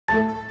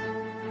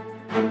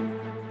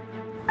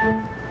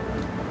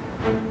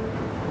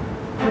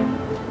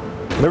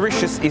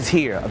Mauritius is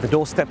here at the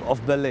doorstep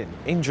of Berlin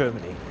in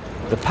Germany,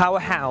 the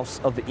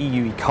powerhouse of the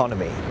EU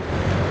economy.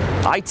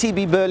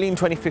 ITB Berlin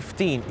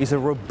 2015 is a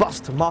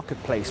robust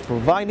marketplace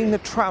providing the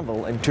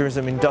travel and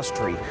tourism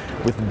industry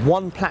with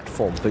one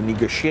platform for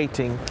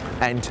negotiating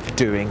and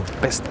doing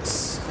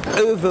business.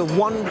 Over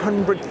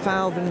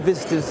 100,000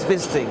 visitors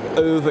visiting,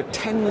 over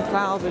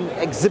 10,000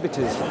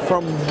 exhibitors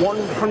from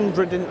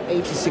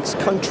 186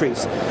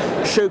 countries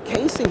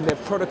showcasing their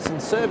products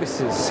and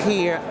services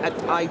here at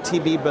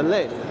ITB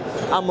Berlin,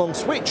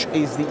 amongst which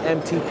is the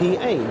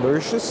MTPA,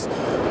 Mauritius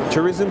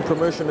Tourism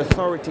Promotion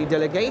Authority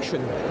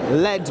delegation,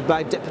 led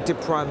by Deputy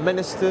Prime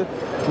Minister,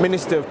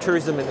 Minister of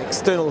Tourism and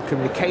External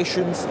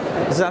Communications,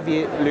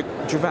 Xavier Luc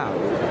Duval.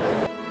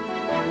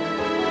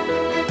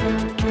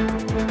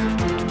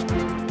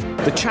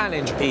 The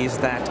challenge is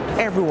that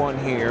everyone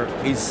here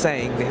is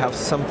saying they have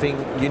something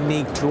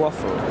unique to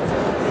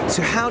offer.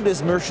 So how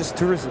does Mauritius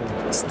tourism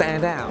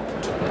stand out?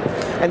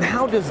 And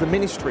how does the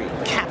ministry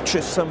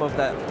capture some of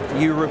that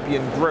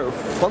European growth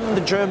from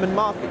the German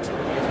market,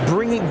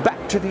 bring it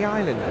back to the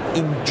island,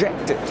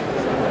 inject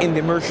it in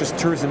the Mauritius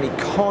tourism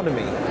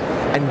economy,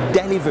 and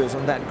delivers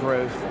on that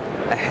growth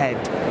ahead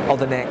of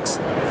the next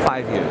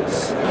 5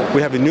 years?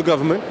 We have a new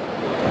government.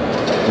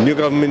 New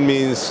government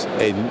means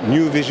a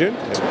new vision.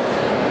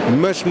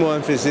 Much more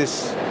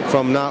emphasis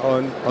from now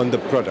on the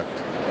product,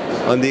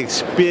 on the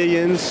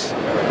experience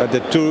that the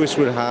tourist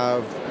will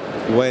have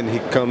when he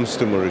comes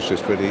to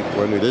Mauritius, when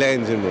he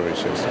lands in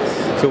Mauritius.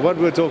 So what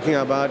we're talking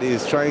about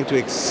is trying to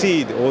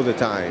exceed all the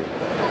time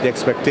the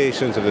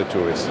expectations of the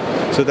tourist,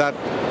 so that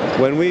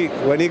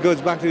when he goes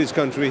back to his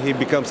country, he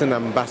becomes an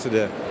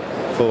ambassador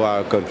for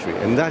our country.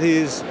 And that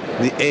is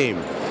the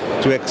aim,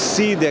 to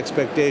exceed the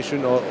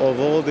expectation of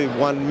all the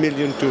 1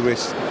 million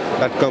tourists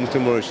that come to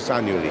Mauritius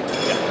annually.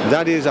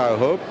 That is our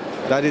hope,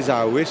 that is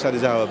our wish, that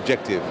is our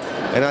objective.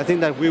 And I think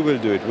that we will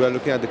do it. We are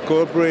looking at the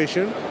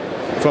cooperation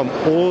from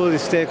all the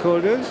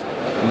stakeholders,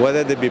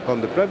 whether they be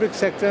from the public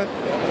sector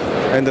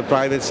and the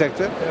private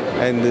sector.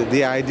 And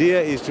the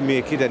idea is to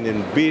make it an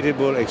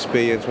unbeatable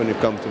experience when you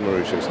come to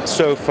Mauritius.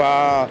 So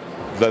far,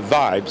 the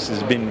vibes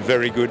has been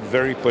very good,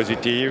 very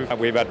positive.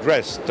 We've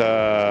addressed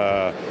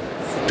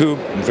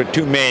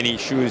two main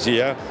issues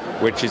here,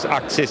 which is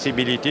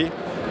accessibility.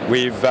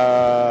 We've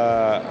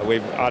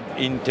had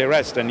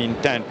interest and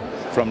intent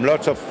from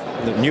lots of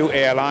new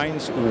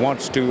airlines who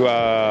wants to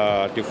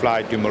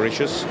fly to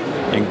Mauritius,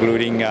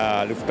 including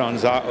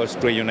Lufthansa,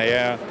 Australian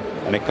Air,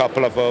 and a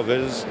couple of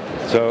others.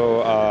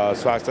 So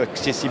as far as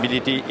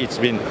accessibility, it's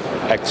been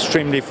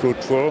extremely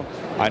fruitful.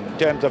 And in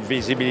terms of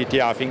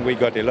visibility, I think we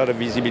got a lot of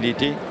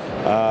visibility.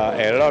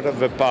 A lot of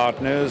the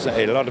partners,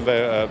 a lot of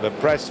the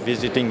press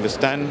visiting the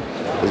stand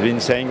has been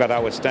saying that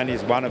our stand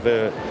is one of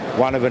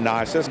the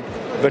nicest.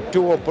 The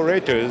two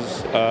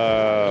operators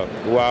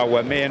who are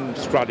our main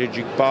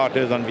strategic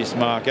partners on this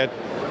market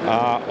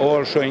are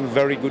all showing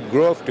very good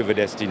growth to the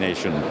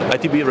destination.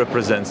 ITB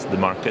represents the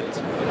market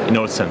in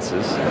all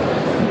senses,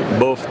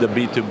 both the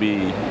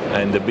B2B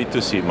and the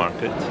B2C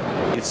market.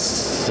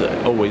 It's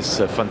always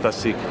a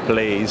fantastic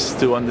place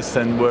to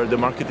understand where the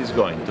market is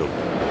going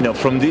to.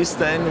 From this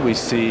stand we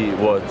see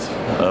what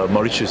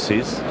Mauritius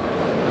is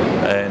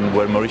and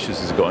where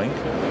Mauritius is going.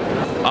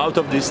 Out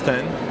of this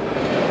stand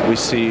we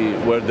see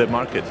where the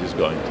market is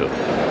going to.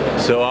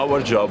 So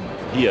our job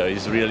here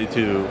is really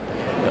to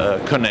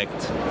connect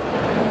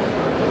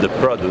the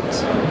product,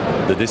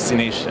 the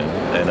destination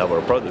and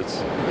our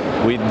products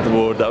with the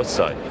world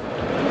outside.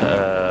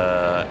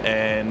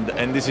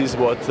 And this is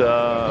what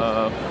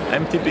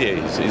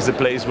MTPA is. It's a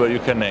place where you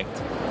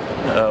connect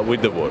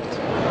with the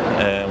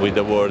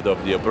world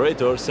of the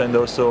operators and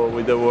also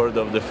with the world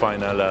of the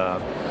final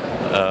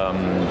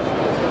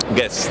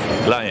guests,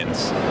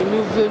 clients.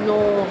 Nous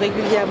venons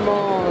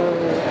régulièrement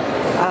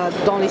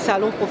dans les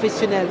salons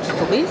professionnels du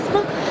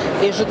tourisme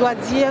et je dois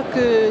dire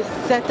que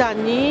cette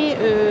année,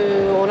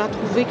 on a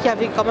trouvé qu'il y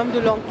avait quand même de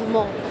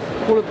l'engouement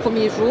pour le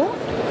premier jour,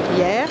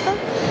 hier.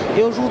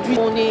 Et aujourd'hui,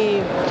 on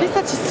est très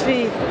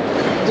satisfait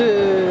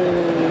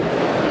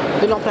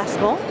de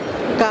l'emplacement,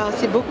 car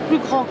c'est beaucoup plus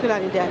grand que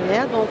l'année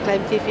dernière. Donc la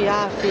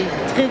MTPA a fait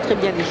très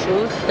bien les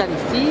choses cette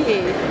année-ci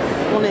et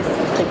on est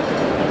très bien.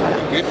 Voilà.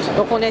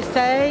 Donc on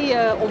essaye,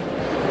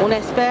 on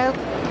espère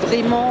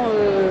vraiment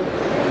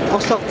en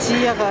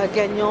sortir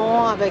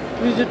gagnant avec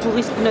plus de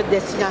touristes pour notre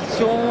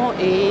destination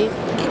et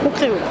pour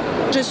Créole.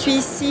 Je suis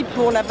ici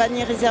pour la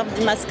bannière réserve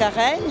du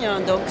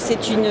Mascareigne. Donc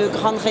c'est une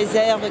grande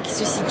réserve qui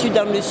se situe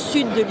dans le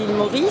sud de l'île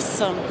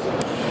Maurice.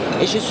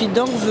 Et je suis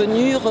donc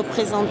venue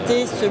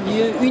représenter ce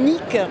lieu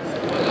unique.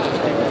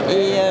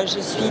 Et je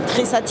suis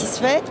très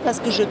satisfaite parce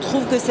que je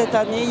trouve que cette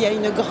année, il y a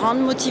une grande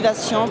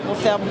motivation pour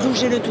faire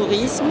bouger le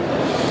tourisme.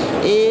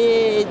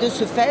 Et de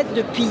ce fait,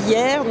 depuis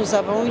hier, nous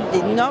avons eu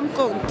d'énormes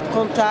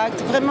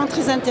contacts, vraiment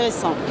très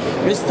intéressants.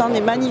 Le stand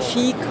est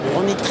magnifique,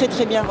 on est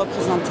très bien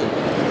représentés.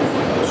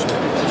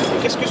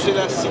 Qu'est-ce que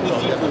cela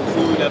signifie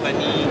pour vous, la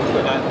vanille,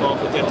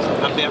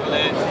 peut-être à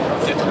Berlin,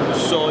 peut-être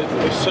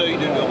le seuil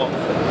de l'Europe?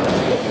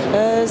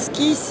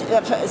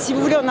 Si vous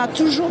voulez, on a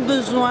toujours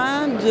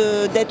besoin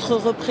d'être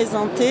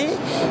représenté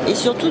et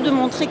surtout de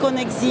montrer qu'on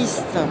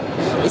existe.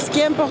 Et ce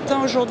qui est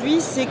important aujourd'hui,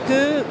 c'est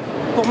que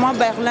pour moi,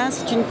 Berlin,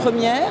 c'est une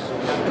première,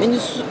 mais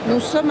nous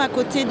sommes à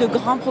côté de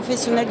grands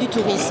professionnels du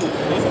tourisme.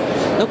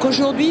 Donc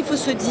aujourd'hui, il faut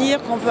se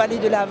dire qu'on veut aller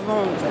de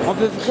l'avant. On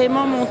veut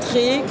vraiment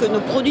montrer que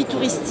nos produits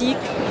touristiques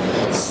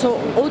sont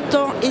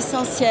autant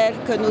essentiels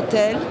qu'un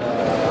hôtel.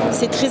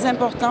 C'est très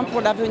important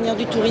pour l'avenir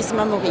du tourisme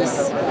à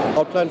Maurice.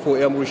 Our plan for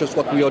Air Mauritius,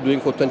 what we are doing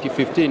for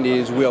 2015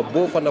 is we are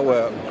both on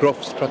our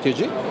growth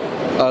strategy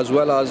as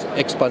well as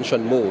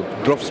expansion mode.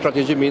 Growth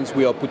strategy means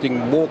we are putting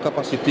more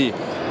capacity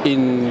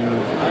in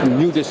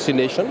new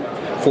destinations.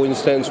 For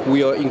instance,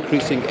 we are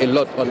increasing a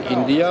lot on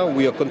India,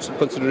 we are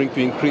considering to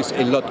increase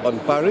a lot on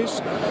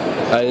Paris.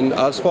 And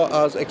as far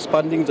as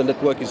expanding the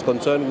network is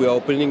concerned, we are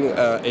opening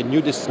a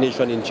new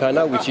destination in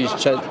China, which is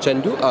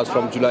Chengdu, as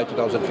from July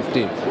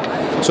 2015.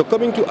 So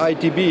coming to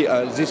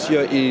ITB this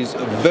year is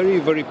very,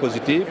 very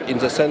positive in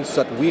the sense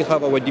that we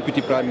have our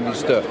Deputy Prime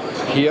Minister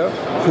here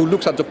who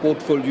looks at the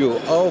portfolio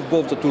of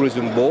both the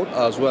Tourism Board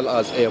as well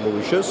as Air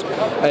Mauritius.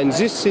 And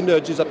this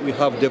synergies that we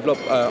have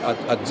developed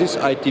at this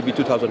ITB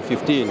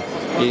 2015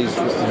 is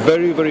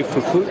very, very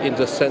fruitful in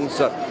the sense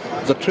that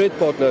the trade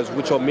partners,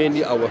 which are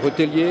mainly our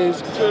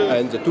hoteliers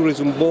and the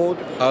tourism board,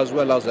 as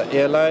well as the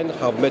airline,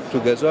 have met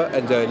together,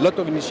 and there are a lot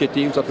of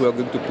initiatives that we are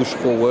going to push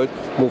forward,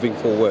 moving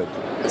forward.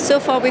 So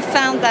far we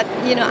found that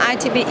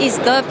ITB is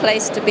the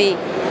place to be,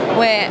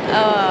 where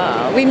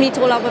we meet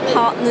all our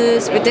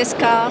partners, we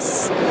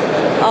discuss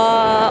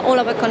all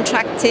our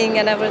contracting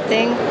and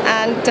everything,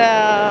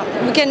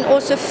 and we can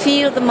also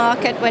feel the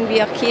market when we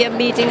are here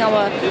meeting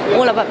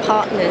all our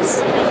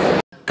partners.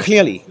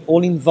 Clearly,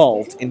 all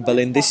involved in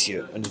Berlin this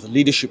year, under the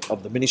leadership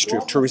of the Ministry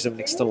of Tourism and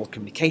External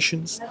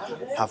Communications,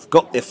 have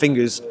got their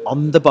fingers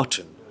on the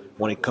button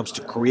when it comes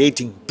to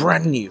creating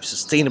brand new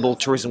sustainable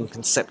tourism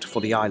concept for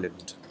the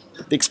island.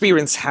 The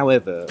experience,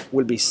 however,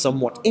 will be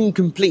somewhat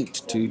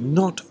incomplete to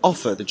not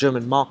offer the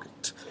German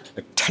market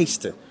a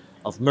taster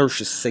of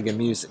Mauritius Sega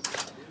music.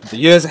 The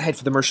years ahead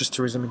for the Mauritius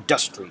tourism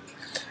industry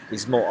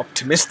is more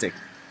optimistic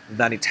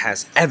than it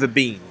has ever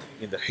been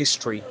in the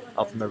history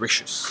of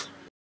Mauritius.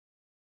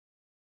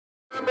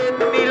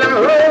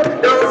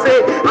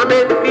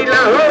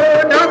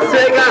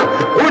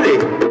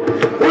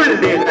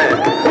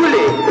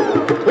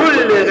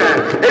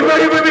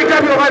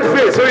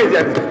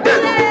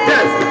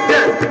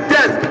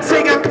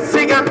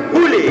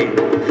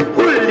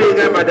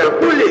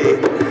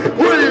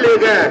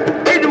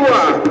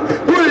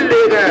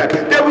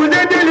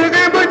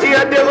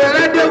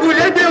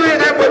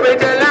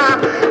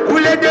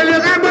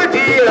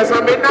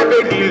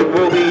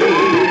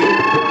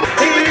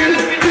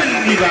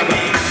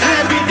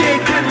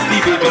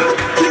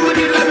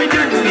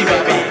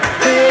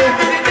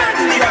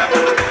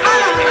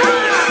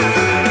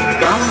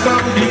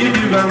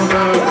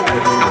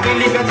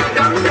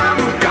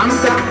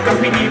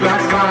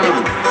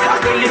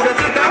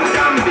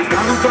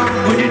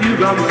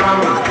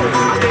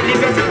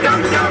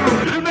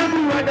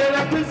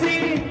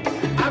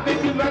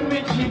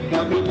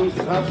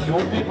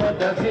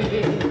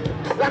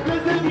 La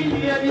cause de